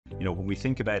When we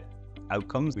think about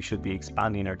outcomes, we should be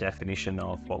expanding our definition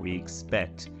of what we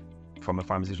expect from a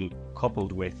pharmaceutical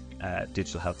coupled with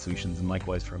digital health solutions, and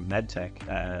likewise for a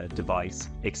medtech device,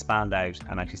 expand out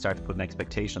and actually start to put an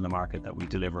expectation on the market that we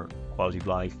deliver quality of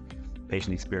life,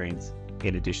 patient experience,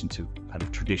 in addition to kind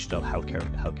of traditional healthcare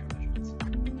measurements.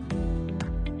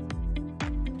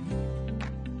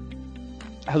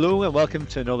 Hello and welcome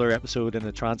to another episode in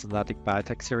the Transatlantic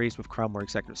Biotech series with Cranmore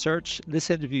Executive Search. This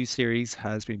interview series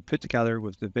has been put together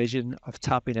with the vision of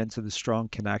tapping into the strong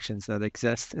connections that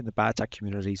exist in the biotech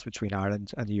communities between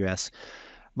Ireland and the US.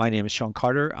 My name is Sean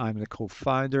Carter. I'm the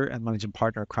co-founder and managing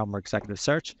partner of Cranmore Executive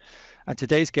Search. And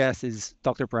today's guest is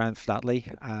Dr. Brian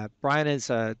Flatley. Brian is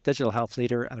a digital health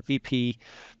leader and a VP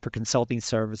for consulting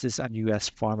services and US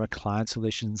pharma client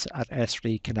solutions at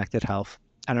S3 Connected Health,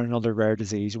 and another rare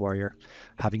disease warrior,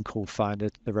 having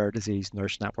co-founded the Rare Disease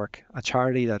Nurse Network, a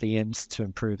charity that aims to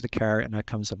improve the care and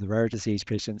outcomes of the rare disease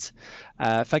patients.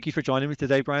 Thank you for joining me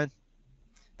today, Brian.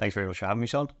 Thanks very much for having me,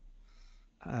 Sean.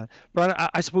 Brian,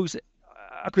 I suppose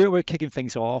a great way of kicking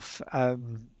things off,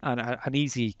 and an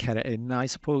easy kind of in, I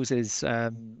suppose, is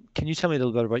can you tell me a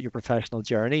little bit about your professional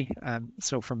journey?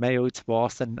 So from Mayo to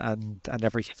Boston and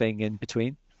everything in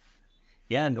between.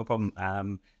 Yeah, no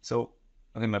problem. So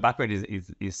my background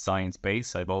is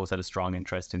science-based. I've always had a strong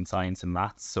interest in science and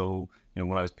maths. So, when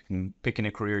I was picking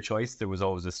a career choice, there was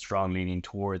always a strong leaning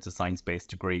towards a science-based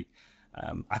degree.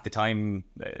 At the time,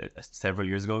 several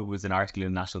years ago, it was an article in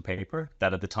a national paper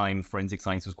that at the time forensic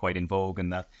science was quite in vogue,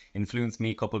 and that influenced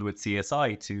me, coupled with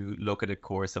CSI, to look at a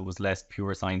course that was less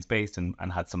pure science-based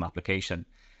and had some application.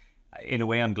 In a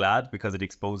way, I'm glad, because it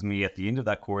exposed me at the end of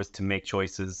that course to make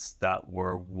choices that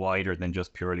were wider than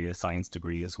just purely a science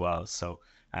degree as well. So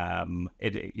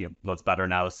blood spatter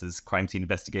analysis, crime scene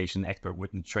investigation, expert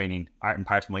witness training aren't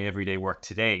part of my everyday work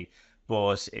today,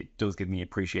 but it does give me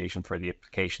appreciation for the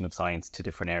application of science to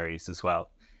different areas as well.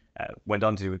 Went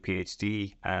on to do a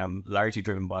PhD, largely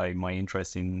driven by my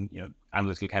interest in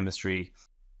analytical chemistry,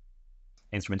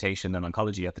 instrumentation and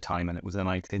oncology at the time, and it was a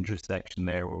nice intersection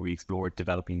there where we explored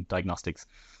developing diagnostics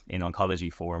in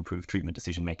oncology for improved treatment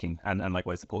decision making, and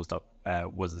likewise the postdoc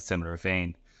was a similar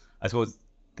vein. I suppose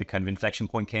the kind of inflection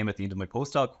point came at the end of my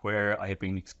postdoc, where I had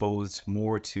been exposed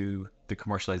more to the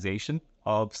commercialization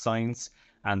of science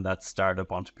and that startup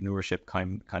entrepreneurship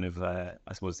kind of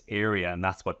I suppose area, and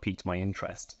that's what piqued my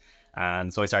interest.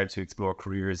 And so I started to explore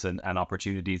careers and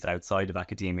opportunities outside of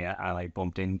academia, and I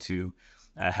bumped into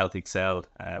Health Excel,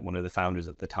 one of the founders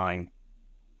at the time.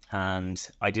 And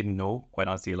I didn't know, quite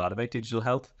honestly, a lot about digital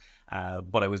health,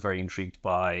 but I was very intrigued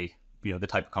by the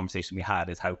type of conversation we had,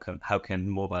 is how can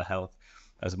mobile health,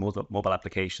 as mobile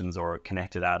applications or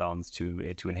connected add-ons to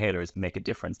inhalers, make a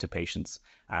difference to patients.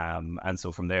 And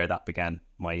so from there, that began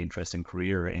my interest and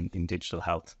career in digital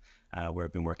health, where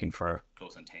I've been working for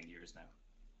close on 10 years now.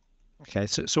 Okay,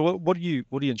 so what do you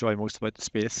enjoy most about the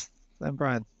space then,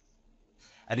 Brian?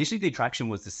 Initially, the attraction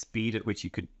was the speed at which you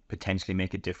could potentially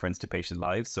make a difference to patient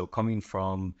lives. So coming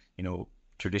from,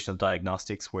 traditional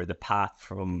diagnostics, where the path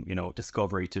from,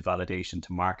 discovery to validation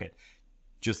to market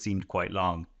just seemed quite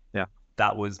long. Yeah.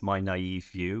 That was my naive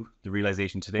view. The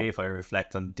realization today, if I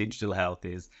reflect on digital health,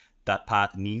 is that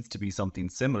path needs to be something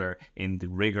similar in the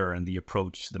rigor and the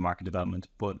approach to the market development.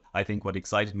 But I think what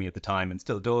excited me at the time, and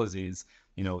still does, is,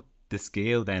 the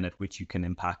scale then at which you can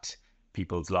impact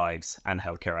people's lives and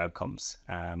healthcare outcomes.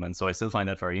 And so I still find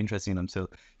that very interesting. I'm still,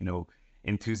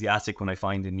 enthusiastic when I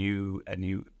find a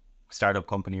new startup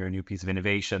company or a new piece of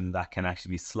innovation that can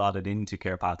actually be slotted into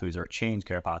care pathways or change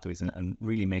care pathways and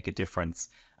really make a difference,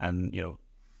 and,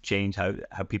 change how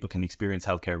people can experience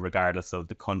healthcare regardless of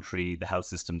the country, the health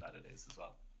system that it is as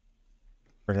well.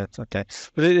 Brilliant. Okay.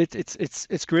 But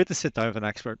it's great to sit down with an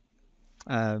expert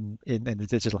in the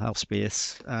digital health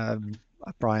space.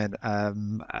 Brian,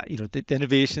 the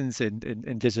innovations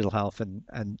in digital health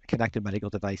and connected medical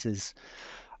devices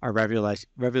are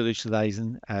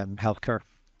revolutionizing healthcare.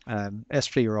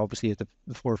 S3 are obviously at the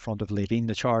forefront of leading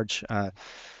the charge.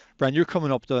 Brian, you're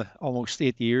coming up to almost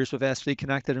 8 years with S3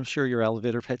 Connected. I'm sure your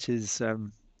elevator pitch is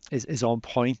on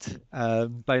point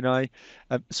by now.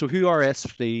 So who are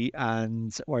S3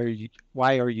 and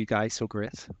why are you guys so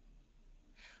great?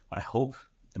 I hope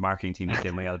the marketing team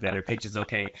did my elevator pitch is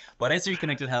okay. But S3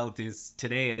 Connected Health is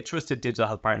today a trusted digital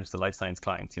health partner to the life science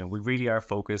clients. We really are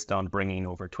focused on bringing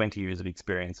over 20 years of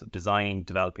experience of designing,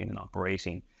 developing, and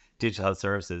operating digital health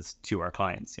services to our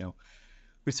clients.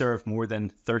 We serve more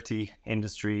than 30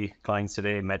 industry clients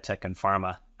today, medtech and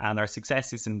pharma, and our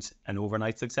success isn't an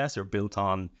overnight success or built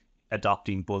on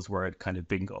adopting buzzword kind of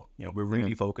bingo. We're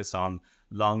really focused on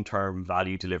long-term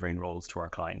value delivering roles to our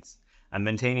clients. And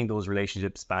maintaining those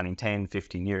relationships spanning 10,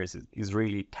 15 years is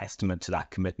really testament to that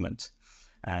commitment.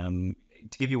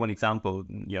 To give you one example,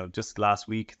 just last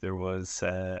week there was,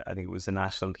 I think it was a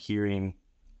national hearing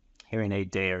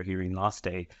aid day or hearing loss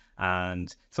day,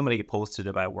 and somebody posted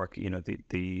about work,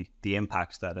 the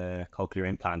impact that a cochlear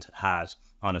implant had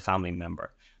on a family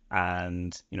member.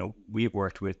 And we've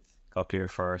worked with cochlear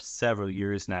for several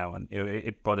years now, and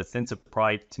it brought a sense of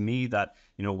pride to me that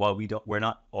while we're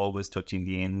not always touching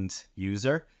the end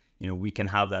user, we can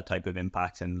have that type of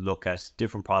impact and look at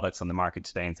different products on the market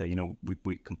today and say,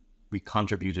 we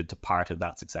contributed to part of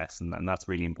that success, and that's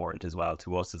really important as well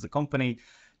to us as a company,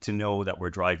 to know that we're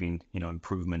driving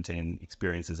improvement in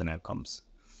experiences and outcomes.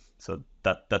 So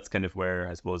that's kind of where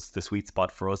I suppose the sweet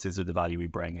spot for us is, or the value we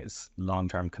bring is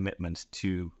long-term commitment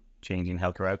to changing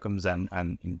healthcare outcomes, and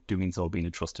in doing so being a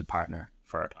trusted partner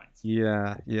for our clients.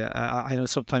 Yeah, yeah. I know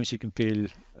sometimes you can feel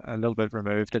a little bit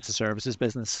removed. It's a services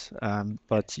business,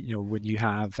 but when you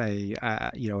have you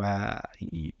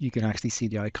can actually see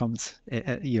the outcomes,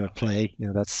 at play.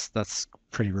 That's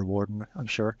pretty rewarding, I'm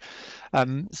sure.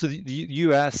 So the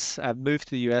US, moved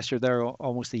to the US. You're there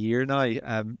almost a year now.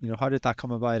 How did that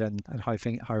come about, and how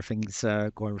are things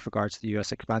going with regards to the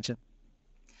US expansion?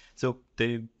 So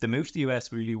the move to the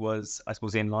US really was, I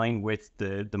suppose, in line with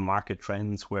the market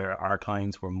trends, where our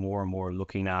clients were more and more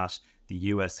looking at the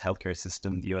US healthcare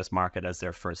system, the US market, as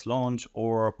their first launch,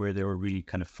 or where they were really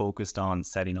kind of focused on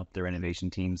setting up their innovation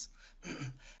teams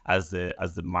as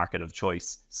the market of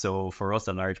choice. So for us,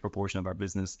 a large proportion of our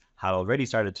business had already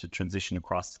started to transition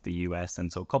across to the US.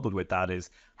 And so coupled with that is,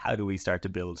 how do we start to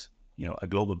build a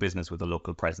global business with a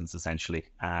local presence, essentially?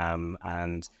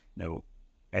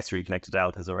 S3 Connected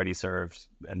Health has already served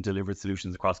and delivered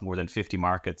solutions across more than 50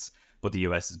 markets, but the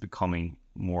US is becoming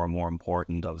more and more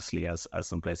important, obviously, as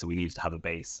some place that we need to have a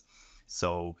base.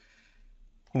 So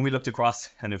when we looked across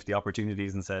kind of the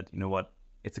opportunities and said, what,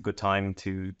 it's a good time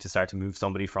to start to move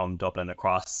somebody from Dublin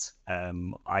across.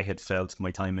 I had felt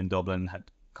my time in Dublin had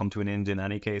come to an end in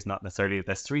any case, not necessarily at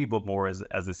S3, but more as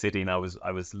a city, and I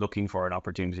was looking for an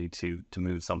opportunity to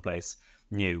move someplace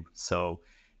new. So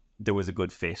there was a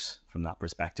good fit from that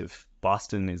perspective.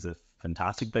 Boston is a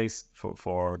fantastic place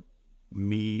for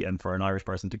me and for an Irish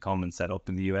person to come and set up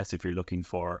in the US if you're looking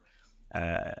for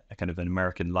a kind of an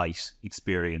American light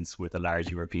experience with a large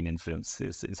European influence,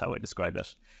 is how I describe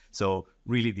it. So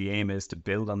really the aim is to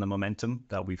build on the momentum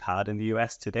that we've had in the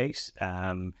US to date,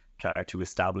 try to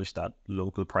establish that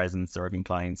local presence, serving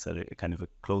clients at a kind of a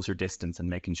closer distance, and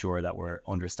making sure that we're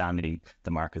understanding the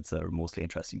markets that are mostly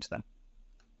interesting to them.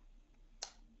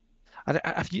 And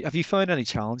have you found any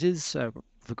challenges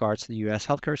with regards to the US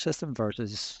healthcare system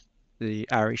versus the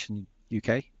Irish and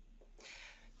UK?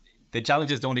 The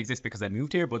challenges don't exist because I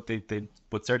moved here, but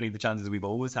but certainly the challenges we've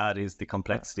always had is the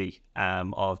complexity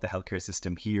of the healthcare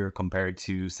system here compared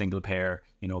to single payer,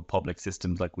 public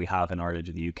systems like we have in Ireland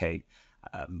or the UK.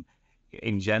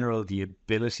 In general, the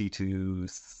ability to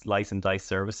slice and dice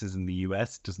services in the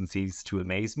US doesn't cease to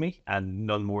amaze me, and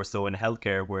none more so in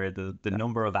healthcare, where the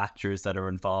number of actors that are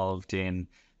involved in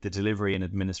the delivery and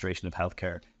administration of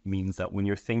healthcare means that when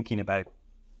you're thinking about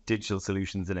digital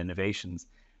solutions and innovations,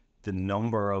 the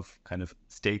number of kind of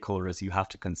stakeholders you have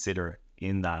to consider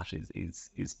in that is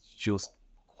just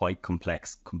quite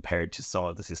complex compared to some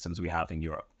of the systems we have in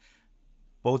Europe.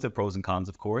 Both have pros and cons,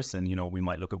 of course, and we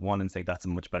might look at one and say that's a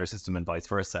much better system, and vice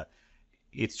versa.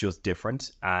 It's just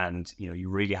different, and you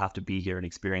really have to be here and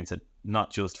experience it, not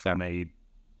just from I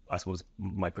suppose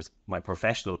my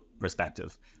professional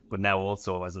perspective, but now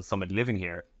also as somebody living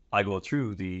here. I go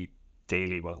through the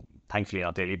daily, well, thankfully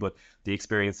not daily, but the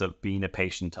experience of being a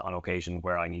patient on occasion,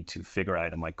 where I need to figure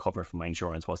out, am I covered from my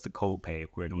insurance? What's the copay?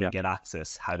 Where do I get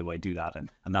access? How do I do that?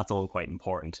 And that's all quite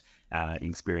important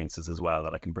experiences as well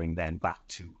that I can bring then back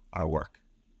to our work.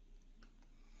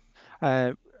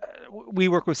 We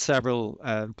work with several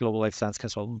global life science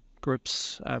consultant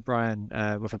groups, Brian,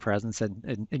 with a presence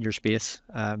in your space,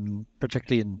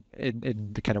 particularly in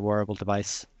the kind of wearable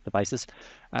devices.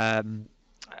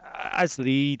 As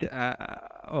lead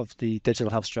of the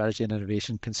digital health strategy and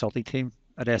innovation consulting team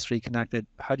at S3 Connected,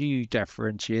 how do you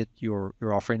differentiate your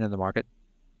offering in the market?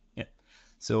 Yeah,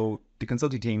 so the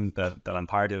consulting team that I'm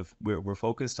part of, we're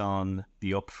focused on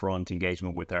the upfront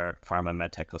engagement with our pharma and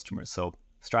medtech customers. So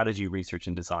strategy, research,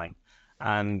 and design.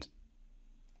 And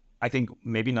I think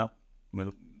maybe not,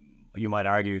 well, you might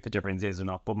argue if the difference is or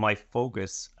not, but my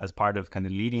focus as part of kind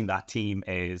of leading that team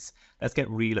is, let's get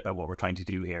real about what we're trying to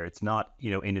do here. It's not,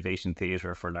 innovation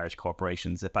theater for large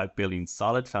corporations. It's about building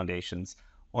solid foundations,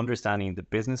 understanding the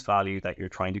business value that you're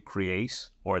trying to create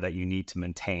or that you need to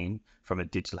maintain from a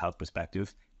digital health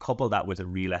perspective, couple that with a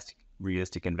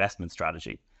realistic investment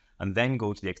strategy, and then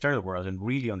go to the external world and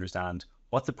really understand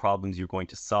what's the problems you're going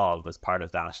to solve as part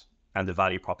of that and the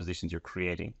value propositions you're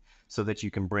creating, so that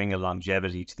you can bring a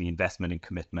longevity to the investment and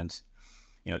commitment.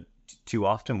 Too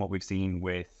often what we've seen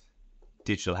with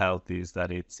digital health is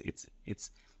that it's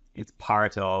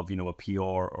part of a PR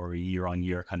or a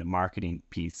year-on-year kind of marketing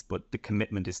piece, but the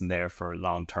commitment isn't there for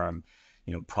long-term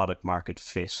product market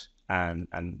fit and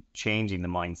changing the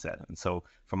mindset. And so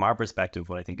from our perspective,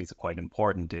 what I think is quite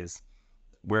important is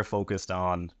we're focused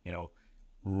on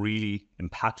really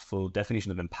impactful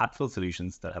definition of impactful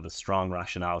solutions that have a strong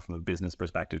rationale from a business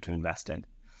perspective to invest in.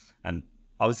 And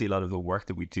obviously a lot of the work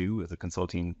that we do as a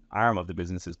consulting arm of the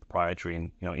business is proprietary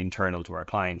and internal to our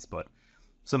clients, but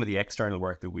some of the external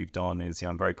work that we've done is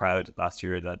I'm very proud last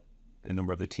year that a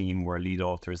number of the team were lead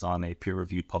authors on a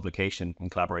peer-reviewed publication in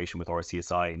collaboration with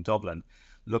RCSI in Dublin,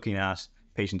 looking at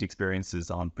patient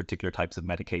experiences on particular types of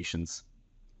medications.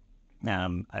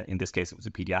 In this case, it was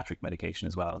a pediatric medication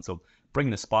as well. And so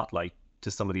bringing a spotlight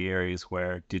to some of the areas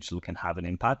where digital can have an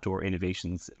impact, or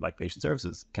innovations like patient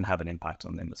services can have an impact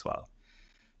on them as well.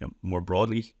 More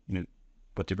broadly,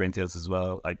 what differentiates as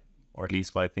well, or at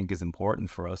least what I think is important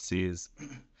for us is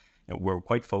we're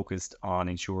quite focused on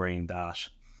ensuring that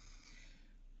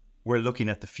we're looking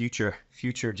at the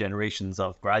future generations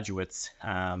of graduates,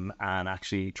 and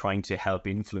actually trying to help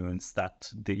influence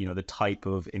that the type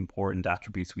of important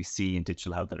attributes we see in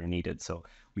digital health that are needed. So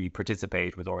we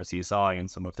participate with RCSI in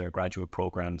some of their graduate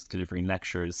programs, delivering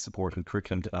lectures, supporting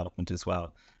curriculum development as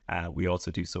well. We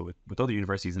also do so with other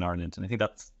universities in Ireland, and I think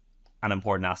that's an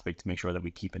important aspect to make sure that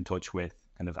we keep in touch with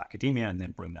kind of academia and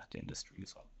then bring that to industry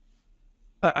as well.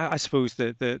 I suppose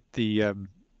the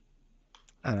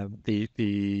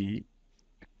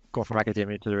go from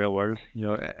academia to the real world,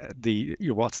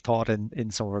 what's taught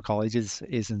in some of our colleges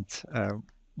isn't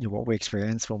what we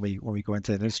experience when we go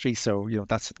into industry. So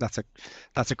that's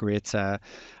a great a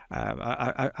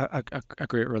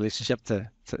great relationship to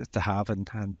have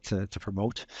and to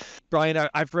promote. Brian,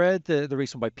 I've read the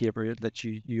recent white paper that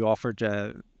you offered,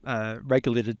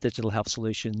 regulated digital health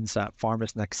solutions,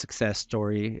 Pharma's next success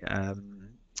story.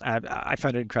 I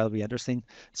found it incredibly interesting.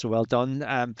 So well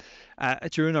done.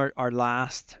 During our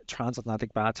last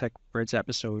Transatlantic Biotech Bridge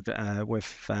episode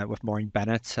with Maureen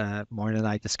Bennett, Maureen and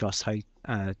I discussed how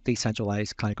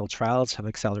decentralized clinical trials have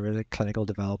accelerated clinical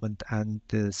development and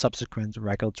the subsequent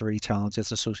regulatory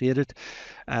challenges associated.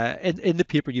 In the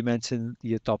paper, you mentioned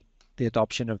the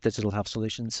adoption of digital health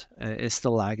solutions is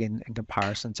still lagging in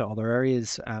comparison to other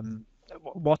areas.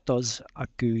 What does a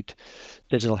good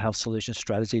digital health solution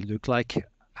strategy look like?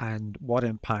 And what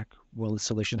impact will the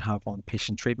solution have on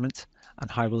patient treatment? And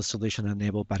how will the solution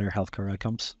enable better healthcare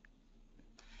outcomes?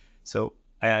 So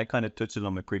I kind of touched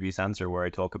on my previous answer where I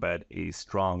talk about a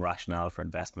strong rationale for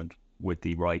investment with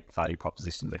the right value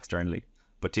propositions externally.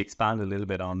 But to expand a little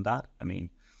bit on that,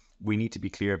 we need to be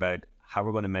clear about how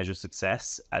we're going to measure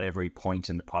success at every point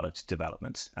in the product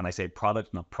development. And I say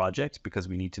product, not project, because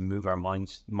we need to move our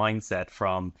mindset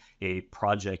from a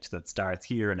project that starts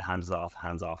here and hands off,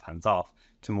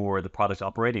 to more the product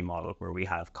operating model, where we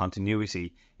have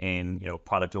continuity in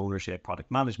product ownership, product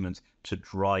management, to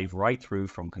drive right through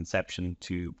from conception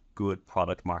to good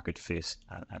product market fit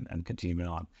and continuing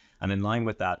on. And in line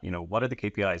with that, what are the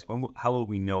KPIs? How will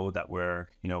we know that we're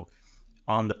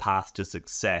on the path to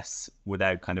success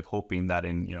without kind of hoping that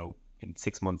in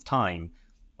 6 months' time,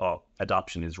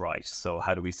 adoption is right? So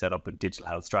how do we set up a digital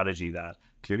health strategy that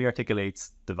clearly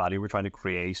articulates the value we're trying to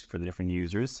create for the different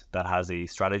users, that has a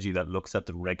strategy that looks at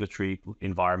the regulatory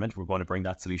environment we're going to bring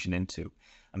that solution into,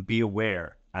 and be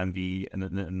aware and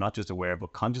not just aware,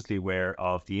 but consciously aware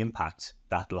of the impact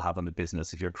that will have on the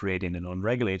business. If you're creating an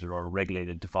unregulated or a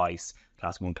regulated device,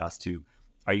 class 1, class 2,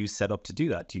 are you set up to do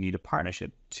that? Do you need a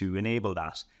partnership to enable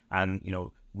that? And,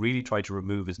 really try to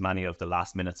remove as many of the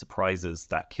last minute surprises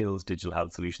that kills digital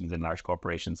health solutions in large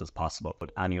corporations as possible with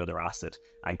any other asset,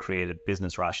 and create a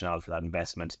business rationale for that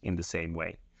investment in the same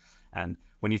way. And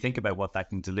when you think about what that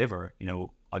can deliver,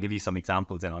 I'll give you some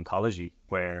examples in oncology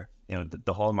where,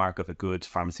 the hallmark of a good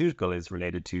pharmaceutical is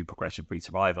related to progression-free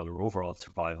survival or overall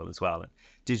survival as well. And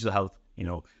digital health,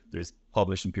 there's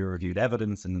published and peer-reviewed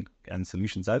evidence and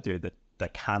solutions out there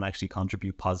that can actually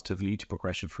contribute positively to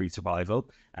progression-free survival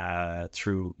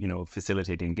through,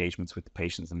 facilitating engagements with the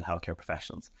patients and the healthcare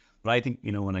professionals. But I think,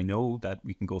 when I know that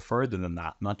we can go further than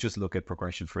that, not just look at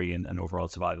progression-free and overall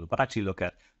survival, but actually look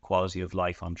at quality of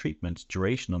life on treatment,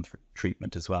 duration on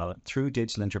treatment as well, through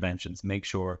digital interventions, make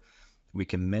sure we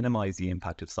can minimize the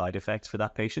impact of side effects for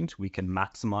that patient. We can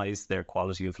maximize their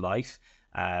quality of life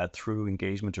through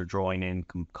engagement or drawing in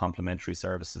complementary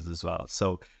services as well.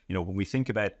 So, when we think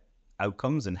about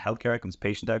outcomes and healthcare outcomes,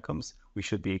 patient outcomes, we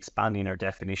should be expanding our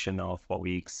definition of what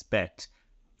we expect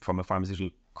from a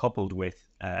pharmaceutical coupled with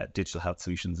digital health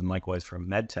solutions, and likewise for a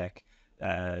medtech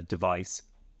device,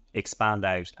 expand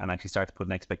out and actually start to put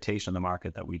an expectation on the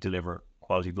market that we deliver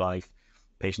quality of life,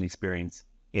 patient experience,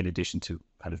 in addition to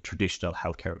kind of traditional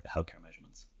healthcare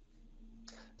measurements.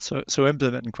 So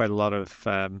implementing quite a lot of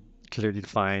clearly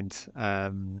defined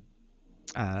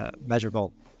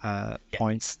measurable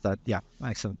points that, yeah,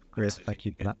 excellent, great, Absolutely. thank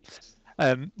you for that.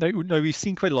 Now we've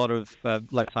seen quite a lot of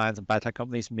life science and biotech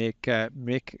companies make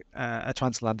a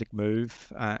transatlantic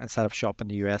move and set up shop in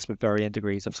the US with varying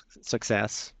degrees of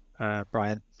success.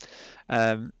 Brian,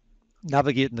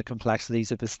 navigating the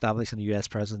complexities of establishing a US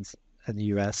presence in the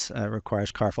US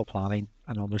requires careful planning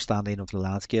and understanding of the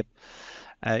landscape.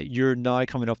 You're now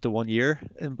coming up to 1 year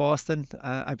in Boston,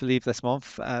 I believe, this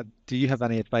month. Do you have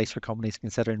any advice for companies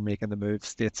considering making the move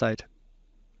stateside?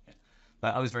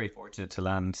 I was very fortunate to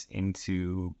land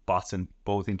into Boston,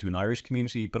 both into an Irish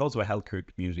community, but also a healthcare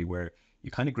community where you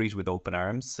kind of greet with open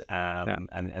arms. And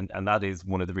that is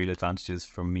one of the real advantages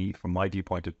for me, from my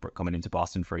viewpoint of coming into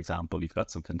Boston, for example. You've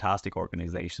got some fantastic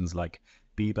organizations like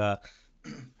BIBA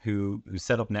who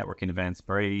set up networking events,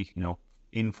 very,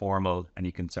 informal, and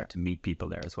you can start to meet people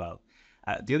there as well.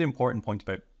 The other important point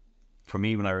about for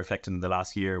me when I reflected in the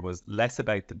last year was less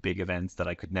about the big events that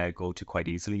I could now go to quite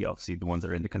easily, obviously the ones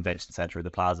that are in the convention center or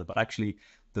the plaza, but actually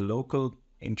the local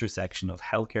intersection of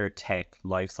healthcare, tech,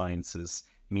 life sciences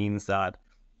means that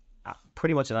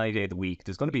pretty much on any day of the week,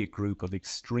 there's going to be a group of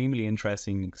extremely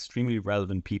interesting, extremely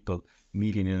relevant people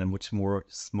meeting in a much more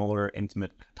smaller,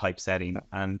 intimate type setting.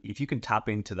 And if you can tap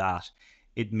into that,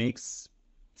 it makes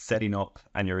setting up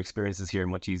and your experiences here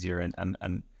much easier,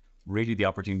 and really the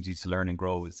opportunity to learn and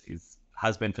grow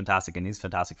has been fantastic and is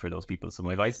fantastic for those people. So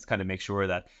my advice is kind of make sure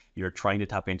that you're trying to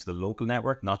tap into the local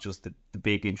network, not just the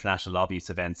big international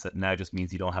lobbyist events that now just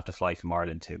means you don't have to fly from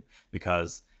Ireland to,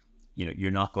 because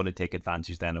you're not going to take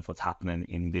advantage then of what's happening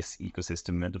in this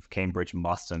ecosystem and of Cambridge and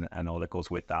Boston and all that goes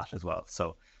with that as well.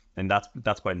 So, and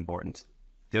that's quite important.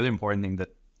 The other important thing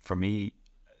that for me,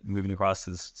 moving across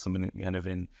as someone kind of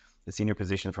in the senior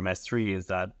position from S3, is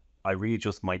that I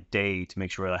readjust my day to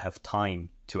make sure I have time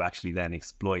to actually then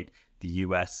exploit the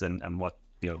US and what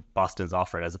Boston's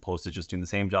offered, as opposed to just doing the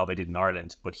same job I did in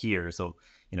Ireland but here. So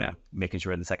making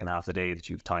sure in the second half of the day that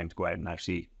you have time to go out and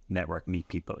actually network, meet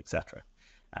people, etc.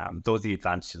 Those are the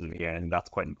advantages of here, and that's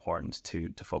quite important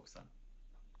to focus on.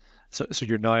 So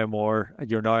you're now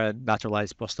a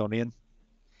naturalized Bostonian.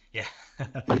 Yeah,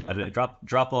 I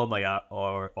drop all my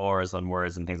ors on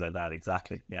words and things like that.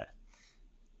 Exactly. Yeah.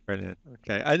 Brilliant.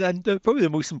 Okay, and probably the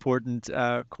most important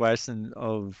question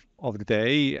of the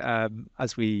day,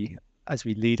 as we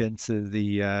lead into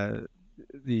the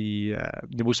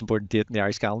most important date in the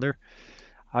Irish calendar.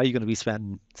 How are you going to be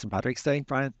spending St. Patrick's Day,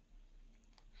 Brian?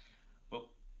 Well,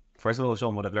 first of all,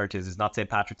 Sean, what I've learned is it's not St.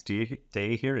 Patrick's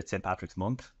Day here; it's St. Patrick's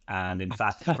Month, and in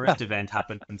fact, the first event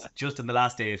happened just in the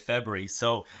last day of February.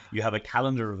 So you have a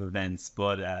calendar of events,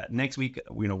 but next week,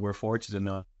 we're fortunate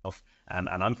enough. And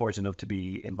I'm fortunate enough to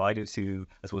be invited to,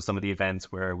 I suppose, some of the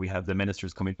events where we have the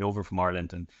ministers coming over from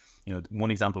Ireland. And,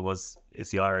 one example is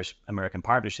the Irish-American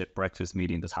Partnership breakfast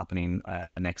meeting that's happening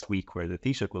next week, where the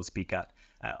Taoiseach will speak at.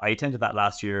 I attended that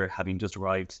last year, having just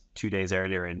arrived 2 days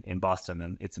earlier in Boston.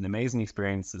 And it's an amazing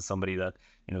experience as somebody that,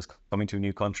 is coming to a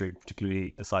new country,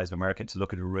 particularly the size of America, to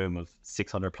look at a room of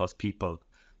 600 plus people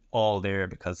all there,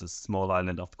 because a small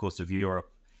island off the coast of Europe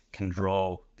can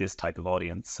draw this type of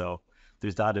audience. So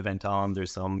there's that event on.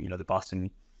 There's some, the Boston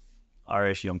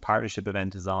Irish Young Partnership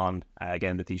event is on.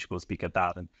 Again, the Taoiseach will speak at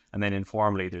that. And then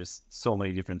informally, there's so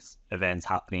many different events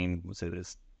happening. So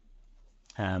there's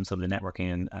some of the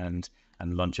networking and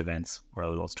lunch events where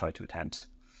I'll also try to attend.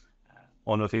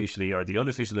 Unofficially, or the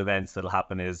unofficial events that'll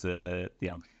happen is, I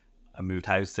moved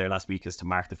house there last week is to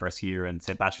mark the first year, and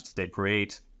St. Patrick's Day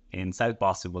Parade in South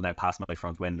Boston will now pass my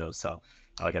front window. So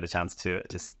I'll get a chance to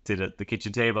just sit at the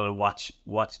kitchen table and watch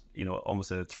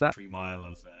almost a 3 mile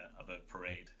of a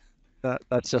parade.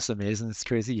 That's just amazing. It's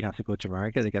crazy. You have to go to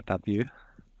America to get that view.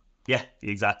 Yeah,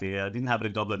 exactly. I didn't have it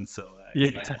in Dublin, so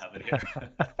yeah, to have it here.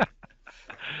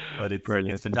 But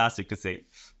it's fantastic to see.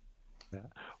 Yeah.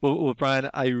 Well, Brian,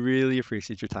 I really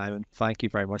appreciate your time, and thank you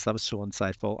very much. That was so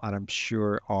insightful, and I'm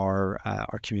sure our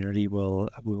community will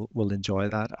enjoy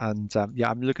that. And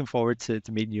I'm looking forward to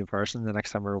meeting you in person the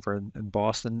next time we're over in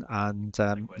Boston. And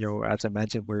as I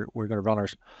mentioned, we're going to run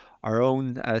our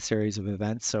own series of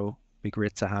events, so it'd be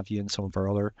great to have you and some of our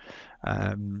other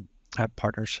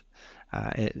partners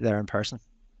there in person.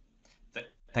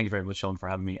 Thank you very much, Sean, for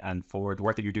having me, and for the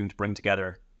work that you're doing to bring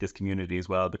together this community as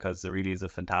well, because it really is a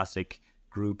fantastic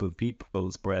group of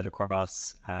people spread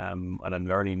across, and I'm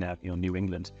learning that, New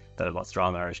England, that have got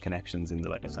strong Irish connections in the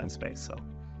life science space. So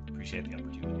appreciate the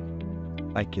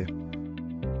opportunity. Thank you.